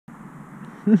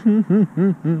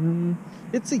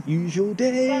It's a usual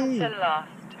day. Sensor lost.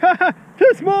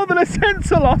 There's more than a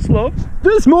sensor lost, love.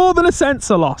 There's more than a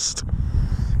sensor lost.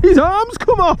 His arms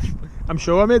come off. I'm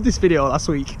sure I made this video last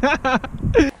week.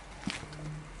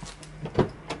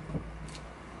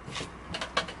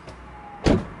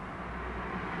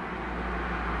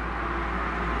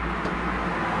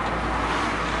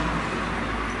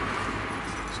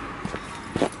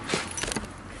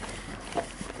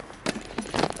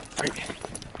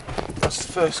 That's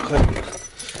the first clip.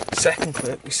 Second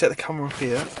clip, we set the camera up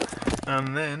here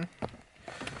and then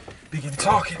begin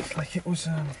talking like it was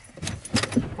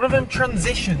one of them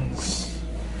transitions.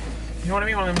 You know what I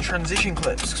mean? One of them transition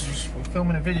clips because we're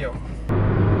filming a video.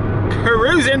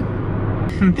 Cruising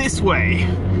this way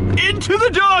into the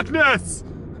darkness.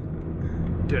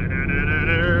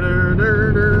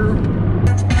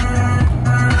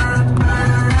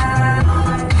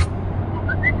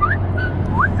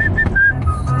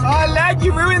 Oh lad,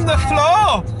 you ruined the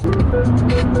floor!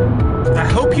 I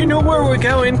hope you know where we're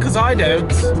going, because I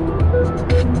don't.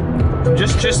 I'm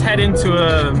just heading to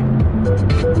a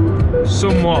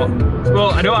somewhat,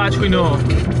 well, I don't actually know.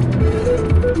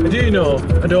 I do know,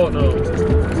 I don't know.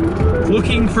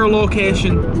 Looking for a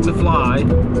location to fly,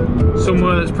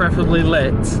 somewhere that's preferably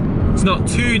lit. It's not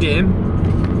too dim.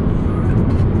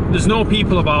 There's no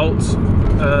people about.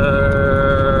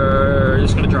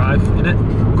 Just gonna drive in it.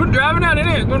 Good driving that,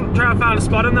 innit? Gonna try and find a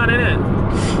spot in that, innit?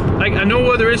 Like, I know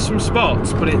where there is some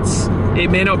spots, but it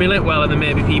may not be lit well and there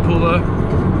may be people there.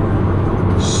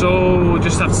 So,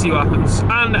 just have to see what happens.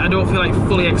 And I don't feel like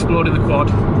fully exploding the quad.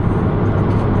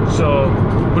 So,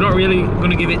 we're not really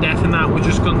gonna give it death in that. We're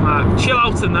just gonna like chill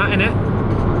out in that, innit?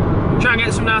 Try and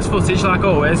get some nice footage like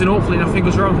always, and hopefully nothing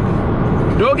goes wrong.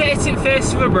 Don't get hit in the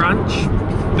face with a branch.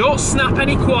 Don't snap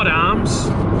any quad arms.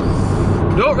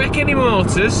 Don't wreck any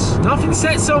motors. Nothing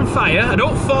sets on fire. I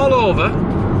don't fall over.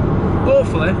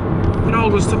 Hopefully, it all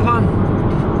goes to plan.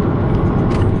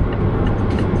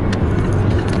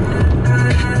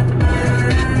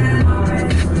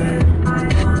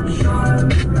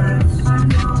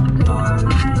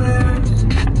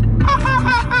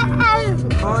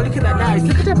 Oh, look at that light.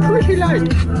 Look at that pretty light.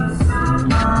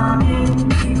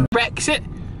 Brexit.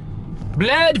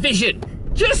 Blurred vision.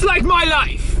 Just like my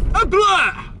life. A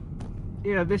blur.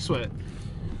 Yeah, this way.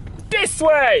 This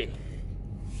way!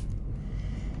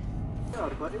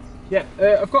 Yeah,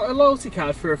 I've got a loyalty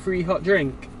card for a free hot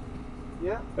drink.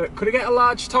 Yeah. Could I get a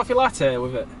large toffee latte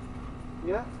with it?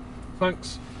 Yeah.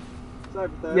 Thanks. It's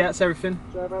over there. Yeah, it's everything.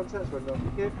 Drive around test window.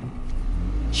 Thank you.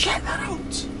 Check that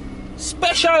out!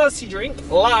 Specialty drink,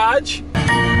 large.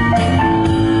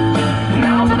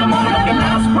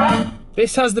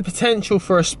 This has the potential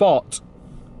for a spot,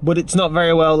 but it's not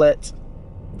very well lit.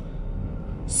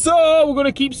 So we're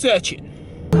gonna keep searching.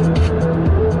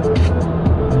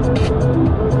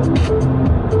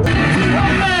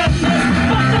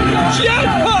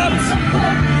 Jackpot!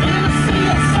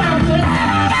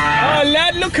 Oh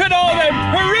lad, look at all them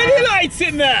pretty lights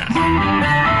in there!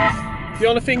 The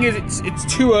only thing is it's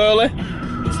too early.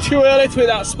 It's too early to hit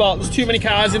that spot. There's too many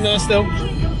cars in there still.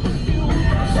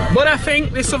 But I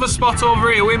think this other spot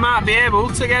over here we might be able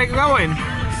to get it going.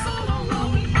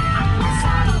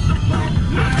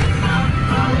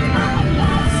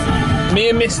 Me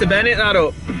and Mr. Bennett that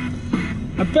up.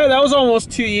 I bet that was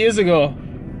almost 2 years ago.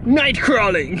 Night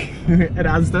crawling at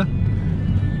Asda.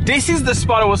 This is the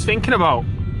spot I was thinking about.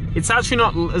 It's actually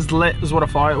not as lit as what I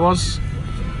thought it was.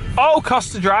 Oh,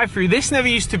 Costa drive-through. This never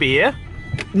used to be here.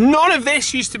 None of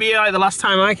this used to be here like the last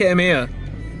time I came here.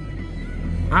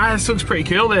 Ah, this looks pretty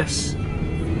cool, this.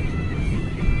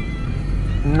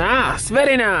 Nice,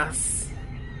 very nice.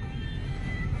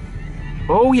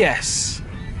 Oh yes.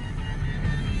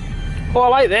 Oh, I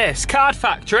like this. Card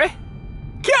factory.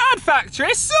 Card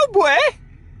factory, Subway.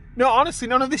 No, honestly,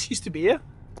 none of this used to be here.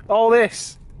 All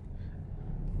this.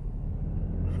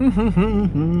 Get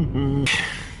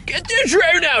the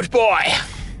drone out, boy.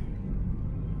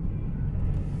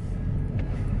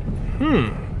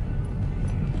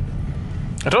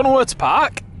 I don't know where to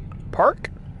park. Park?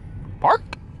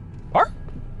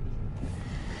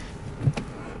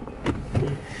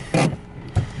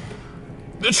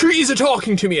 The trees are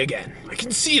talking to me again. I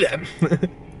can see them.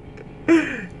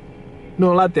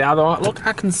 No, lad, the other one. Look,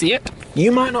 I can see it.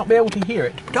 You might not be able to hear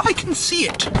it, but I can see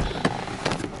it.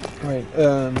 Right,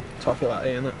 toffee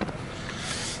latte, innit?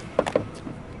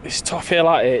 This toffee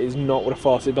latte is not what I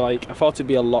thought it'd be like. I thought it'd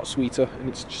be a lot sweeter, and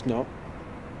it's just not.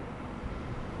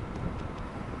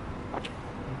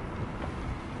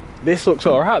 This looks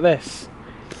alright, this.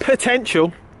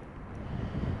 Potential.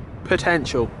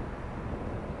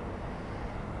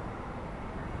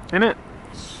 Innit?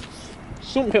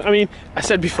 something. I mean, I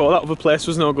said before that other place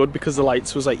was no good because the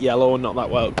lights was like yellow and not that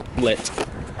well lit.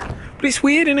 But it's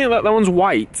weird, isn't it? That that one's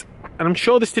white, and I'm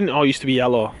sure this didn't all used to be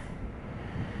yellow.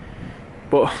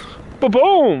 But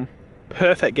boom,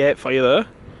 perfect gate for you there.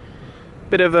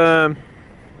 Bit of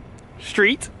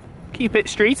street, keep it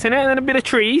streets in it, and then a bit of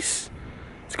trees.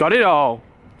 It's got it all.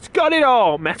 It's got it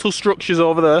all. Metal structures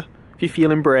over there. If you're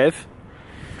feeling brave,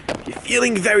 if you're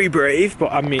feeling very brave,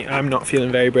 but I mean, I'm not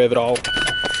feeling very brave at all.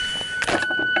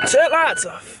 Turn lights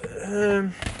off.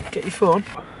 Get your phone.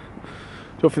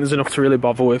 Don't think there's enough to really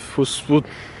bother with.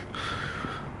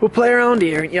 We'll play around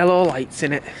here in yellow lights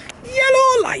in it.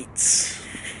 Yellow lights.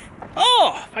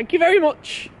 Oh, thank you very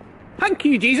much. Thank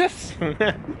you, Jesus.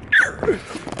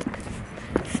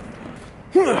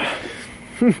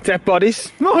 Dead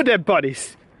bodies. More dead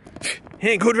bodies.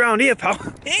 Ain't good round here, pal.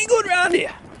 Ain't good round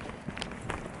here.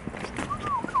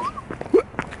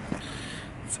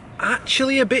 It's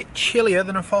actually a bit chillier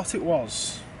than I thought it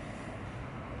was.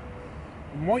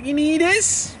 And what you need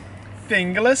is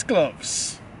fingerless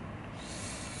gloves.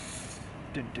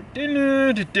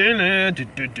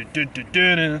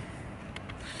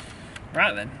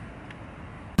 Right then.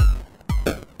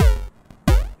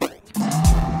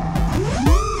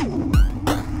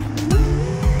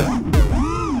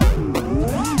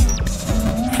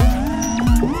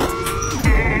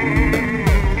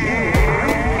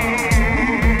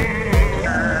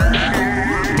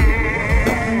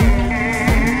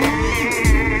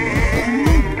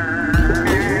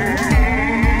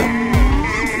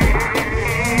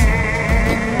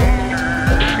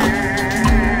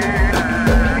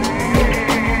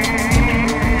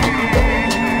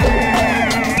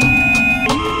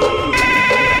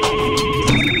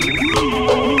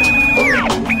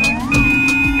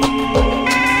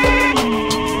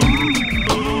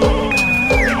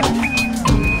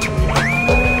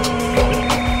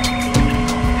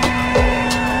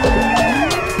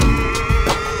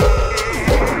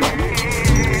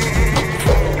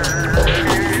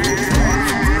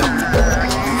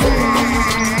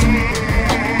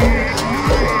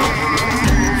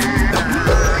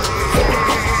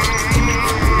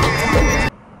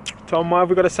 Tom, why have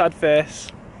we got a sad face?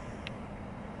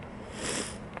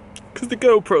 Because the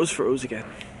GoPro's froze again.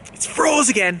 It's froze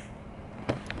again!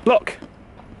 Look!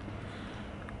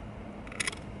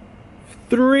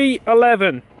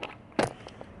 3:11.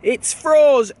 It's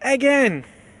froze again!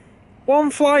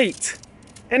 One flight!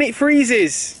 And it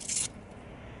freezes!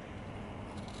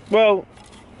 Well...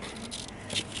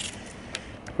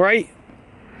 Right?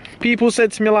 People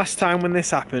said to me last time when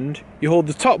this happened, you hold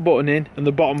the top button in and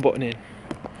the bottom button in.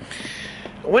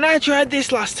 When I tried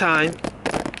this last time,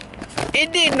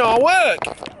 it did not work.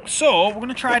 So we're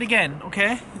gonna try it again,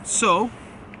 okay? So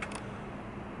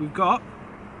we've got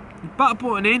the bottom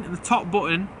button in and the top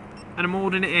button, and I'm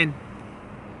holding it in.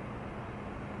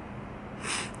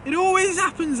 It always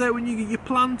happens there when you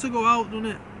plan to go out, doesn't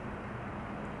it?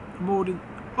 I'm holding.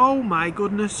 Oh my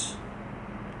goodness!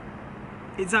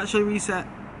 It's actually reset.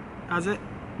 Has it?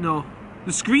 No.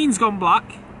 The screen's gone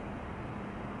black.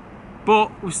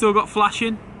 But we've still got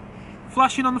flashing.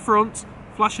 Flashing on the front,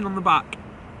 flashing on the back.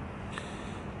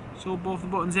 So both the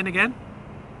buttons in again.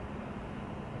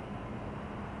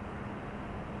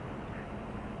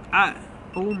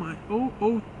 Oh my,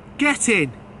 oh, get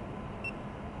in!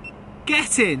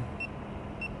 Get in!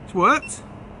 It's worked.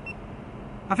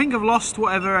 I think I've lost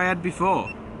whatever I had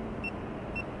before.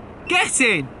 Get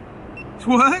in! It's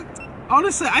worked.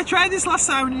 Honestly, I tried this last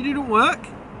time and it didn't work.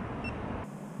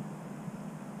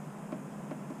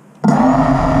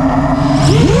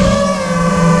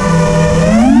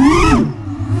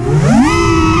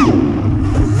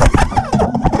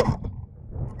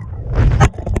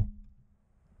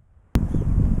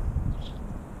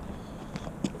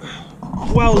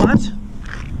 Well, lad,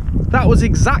 that was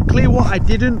exactly what I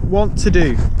didn't want to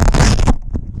do.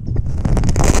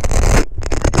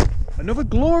 Another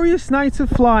glorious night of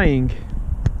flying.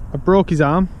 I broke his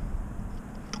arm.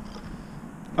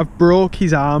 I've broke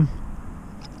his arm.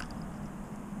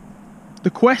 The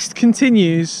quest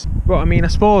continues, but I mean, I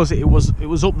suppose it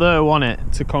was up there, wasn't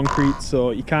it, to concrete,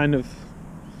 so you kind of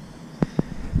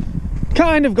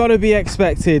got to be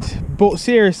expected. But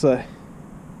seriously,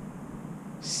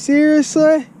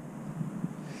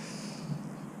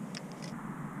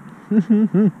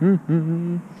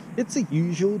 it's a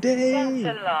usual day.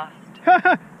 Sensor lost.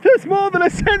 There's more than a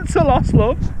sensor lost,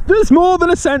 love. There's more than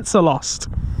a sensor lost.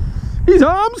 His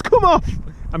arm's come off.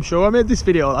 I'm sure I made this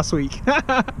video last week.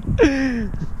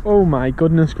 Oh my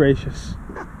goodness gracious.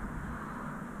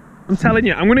 I'm telling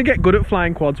you, I'm going to get good at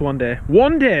flying quads one day.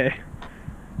 One day,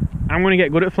 I'm going to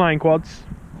get good at flying quads.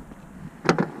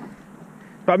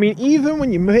 But I mean, even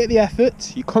when you make the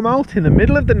effort, you come out in the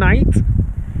middle of the night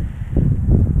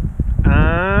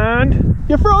and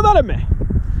you throw that at me. I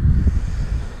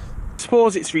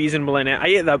suppose it's reasonable, innit? I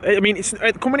hate that. I mean,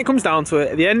 when it comes down to it,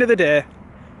 at the end of the day,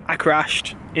 I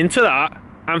crashed into that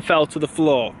and fell to the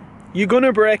floor. You're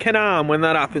gonna break an arm when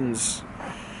that happens.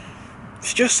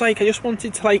 It's just like, I just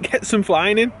wanted to like get some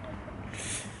flying in.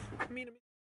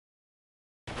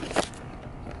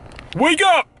 Wake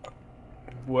up!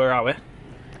 Where are we?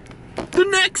 The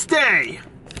next day!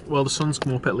 Well, the sun's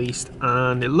come up at least,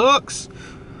 and it looks,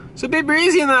 it's a bit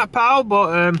breezy in that, pal,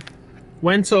 but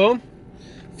went home,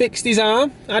 fixed his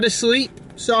arm, had a sleep,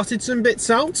 sorted some bits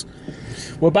out.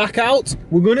 We're back out.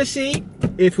 We're gonna see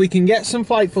if we can get some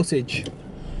flight footage.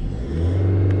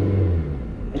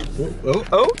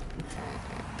 Oh.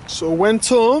 So went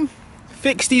home,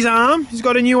 fixed his arm. He's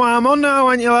got a new arm on now,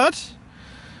 ain't you, lad?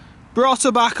 Brought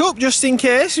her back up just in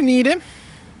case we need him.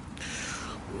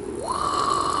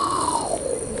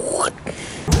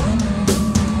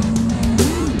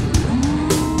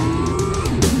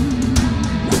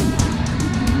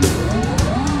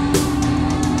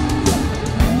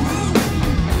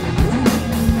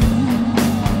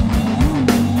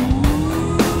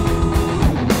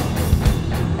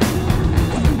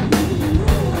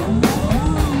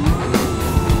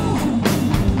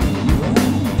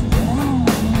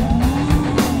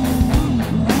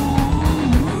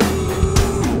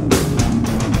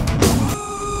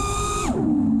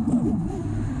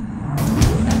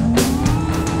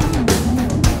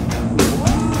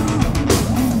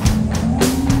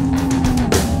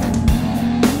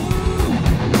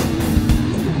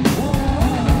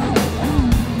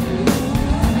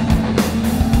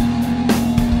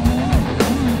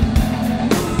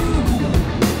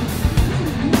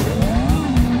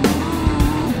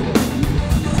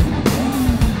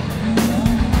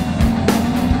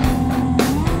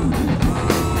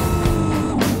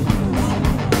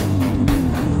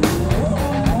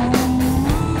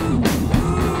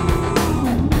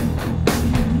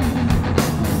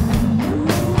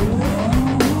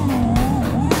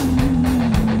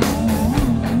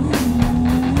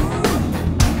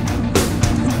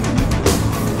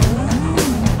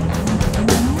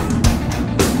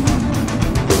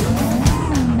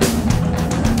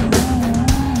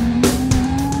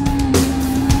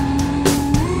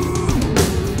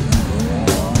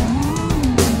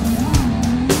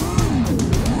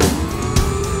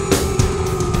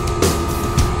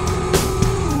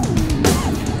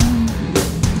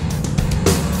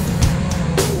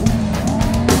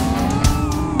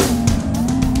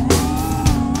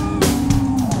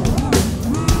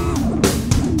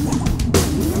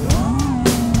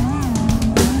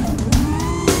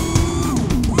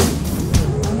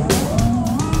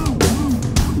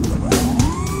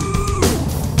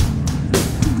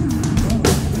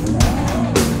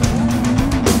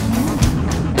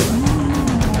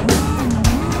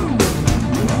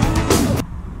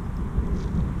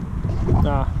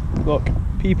 Look,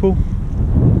 people.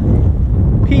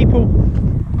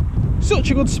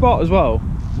 Such a good spot as well.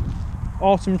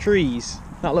 Autumn trees,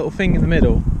 that little thing in the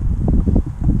middle.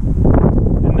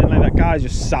 And then like that guy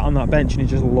just sat on that bench and he's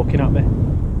just looking at me.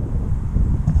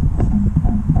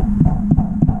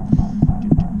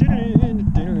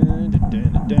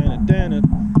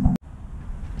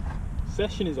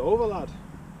 Session is over, lad.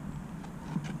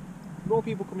 More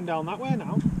people coming down that way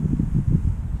now.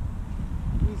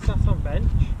 He's sat on bench.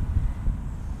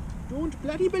 Don't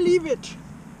bloody believe it.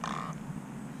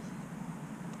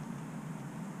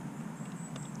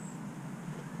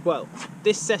 Well,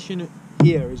 this session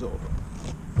here is over.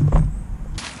 I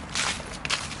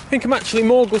think I'm actually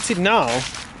more gutted now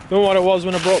than what I was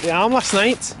when I broke the arm last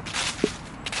night.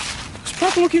 I was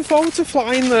probably looking forward to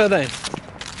flying there then.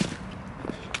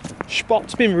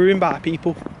 Spot's been ruined by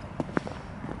people.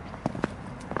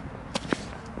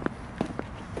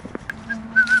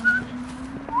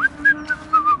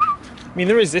 I mean,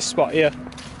 there is this spot here.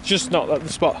 It's just not that the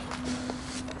spot.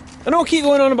 I don't keep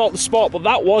going on about the spot, but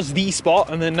that was the spot,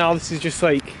 and then now this is just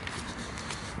like...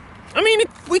 I mean,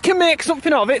 we can make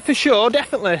something of it for sure,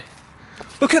 definitely.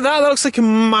 Look at that, that looks like a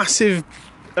massive...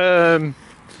 I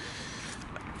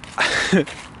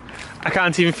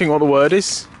can't even think what the word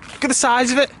is. Look at the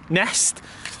size of it. Nest.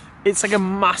 It's like a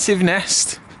massive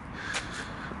nest.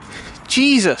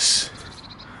 Jesus.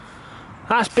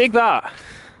 That's big, that.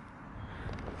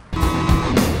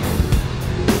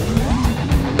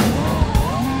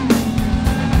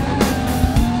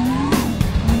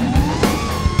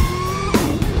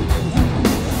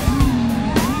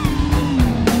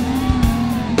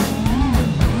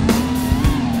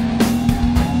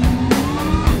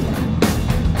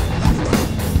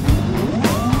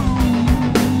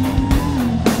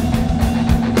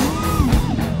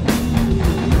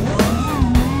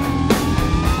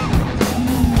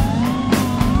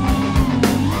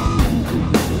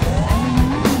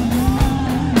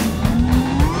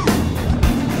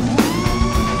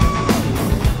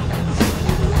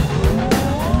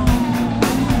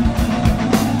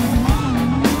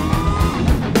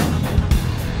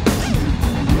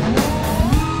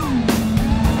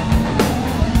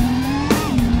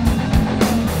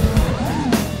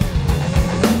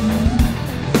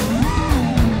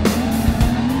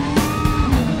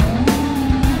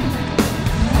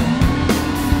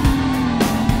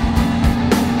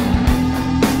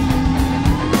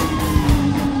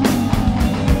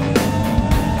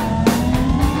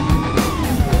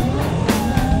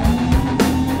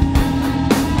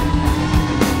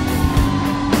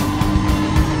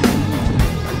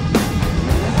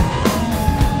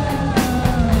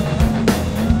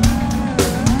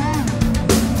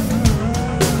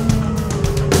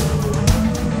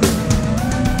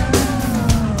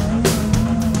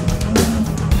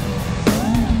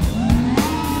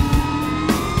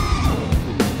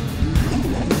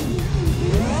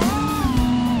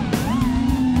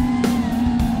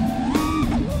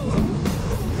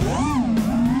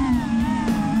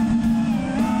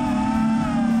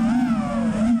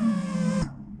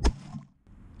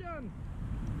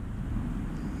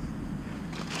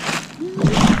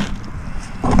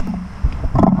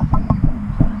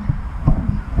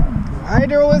 Why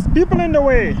there always people in the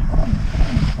way?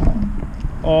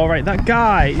 Alright, that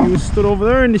guy who stood over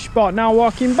there in the spot now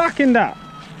walking back in that.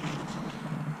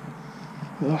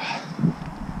 Ugh.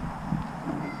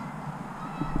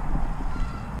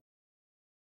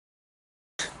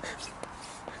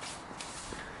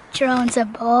 Drones are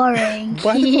boring.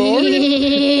 Why are they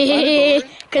boring?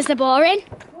 Because they're boring.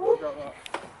 Well,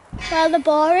 they're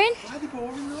boring. Why are they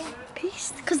boring though?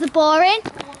 Because they're boring.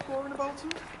 What's boring about them?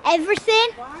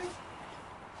 Everything. Why?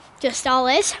 Just all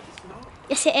is. No.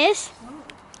 Yes, it is.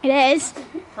 It is.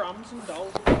 Prams and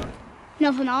dolls.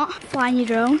 No, they're not. Flying your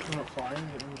drone. They're not flying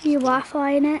it. You are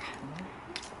flying it.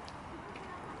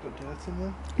 Got dirt in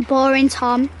there. Boring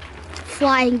Tom.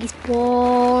 Flying his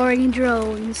boring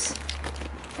drones.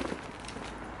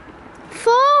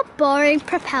 4 boring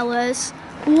propellers.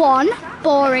 1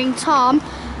 boring Tom.